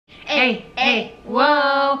Hey,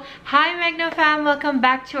 whoa! Hi MagnoFam, welcome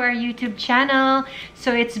back to our YouTube channel.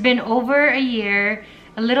 So it's been over a year,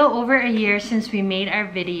 a little over a year since we made our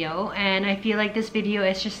video, and I feel like this video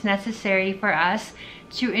is just necessary for us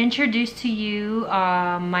to introduce to you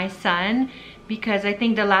my son, because I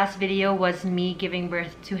think the last video was me giving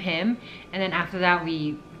birth to him, and then after that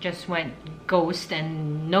we just went ghost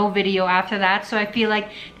and no video after that. So I feel like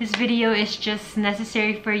this video is just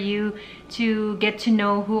necessary for you to get to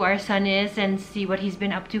know who our son is and see what he's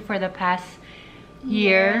been up to for the past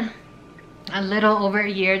year, a little over a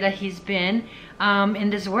year that he's been in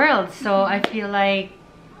this world. So I feel like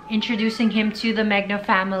introducing him to the Magno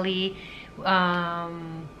family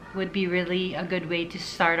would be really a good way to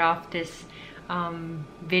start off this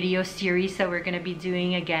video series that we're gonna be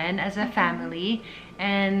doing again as a family.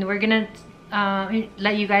 And we're gonna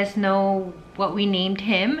let you guys know what we named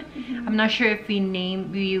him. I'm not sure if we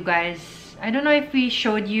named you guys, I don't know if we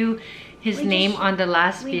showed you his name on the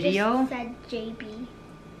last video. We just said JB.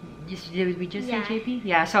 Did we just say JB?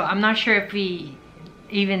 Yeah, so I'm not sure if we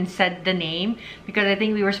even said the name, because I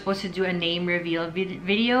think we were supposed to do a name reveal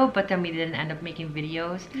video, but then we didn't end up making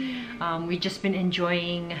videos. We've just been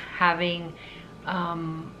enjoying having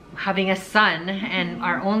a son, and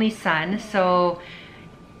our only son, so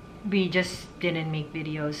we just didn't make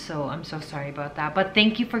videos, so I'm so sorry about that. But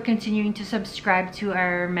thank you for continuing to subscribe to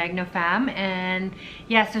our MagnoFam. And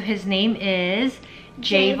yeah, so his name is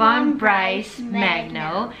Javon Bryce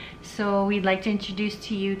Magno. So we'd like to introduce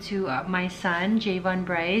to you to my son, Javon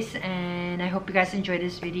Bryce, and I hope you guys enjoy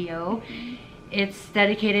this video. It's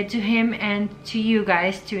dedicated to him and to you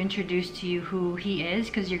guys to introduce to you who he is,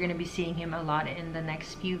 because you're going to be seeing him a lot in the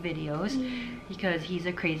next few videos, because he's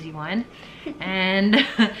a crazy one. And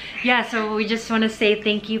yeah, so we just want to say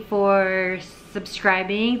thank you for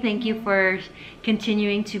subscribing. Thank you for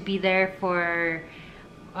continuing to be there for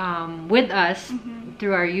with us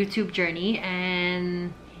through our YouTube journey.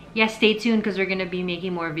 And yeah, stay tuned, because we're going to be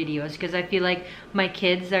making more videos, because I feel like my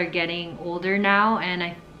kids are getting older now, and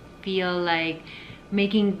I feel like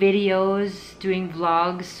making videos, doing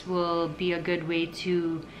vlogs will be a good way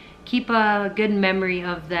to keep a good memory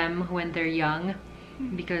of them when they're young.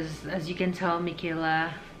 Because as you can tell,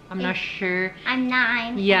 Mikaela, I'm not sure. I'm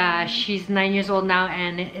 9. Yeah, she's 9 years old now,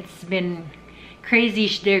 and it's been crazy.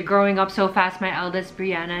 They're growing up so fast. My eldest,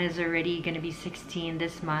 Briana, is already gonna be 16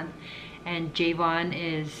 this month, and Javon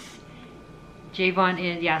is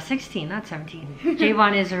 16, not 17.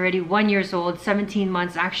 Javon is already 1 year old, 17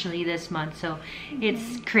 months actually this month. So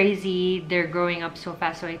it's crazy. They're growing up so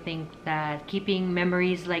fast. So I think that keeping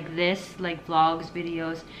memories like this, like vlogs,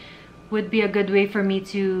 videos, would be a good way for me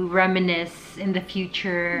to reminisce in the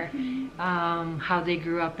future how they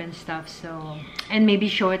grew up and stuff. So, and maybe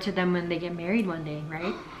show it to them when they get married one day,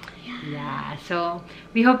 right? Yeah, so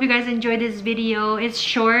we hope you guys enjoy this video. It's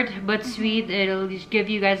short but sweet. It'll just give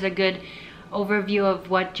you guys a good overview of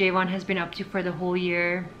what Javon has been up to for the whole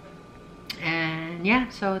year. And yeah,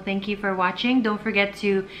 so thank you for watching. Don't forget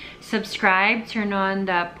to subscribe, turn on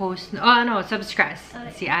the post, subscribe.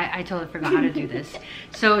 See, I totally forgot how to do this.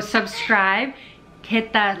 So subscribe,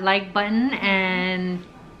 hit that like button, and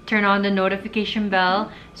turn on the notification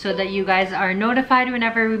bell so that you guys are notified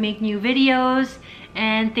whenever we make new videos.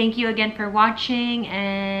 And thank you again for watching,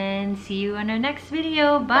 and see you on our next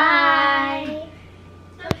video. Bye.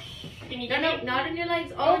 Can you get it? Not in your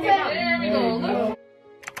legs. Oh, okay. There we go. Look.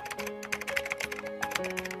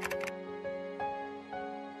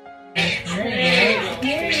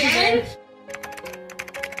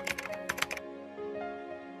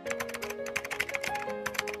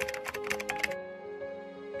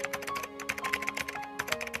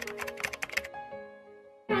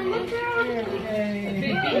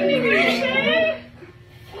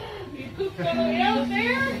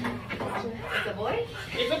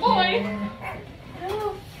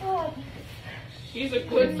 He's a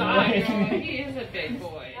good size. He is a big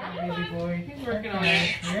boy. He's working on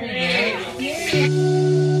it.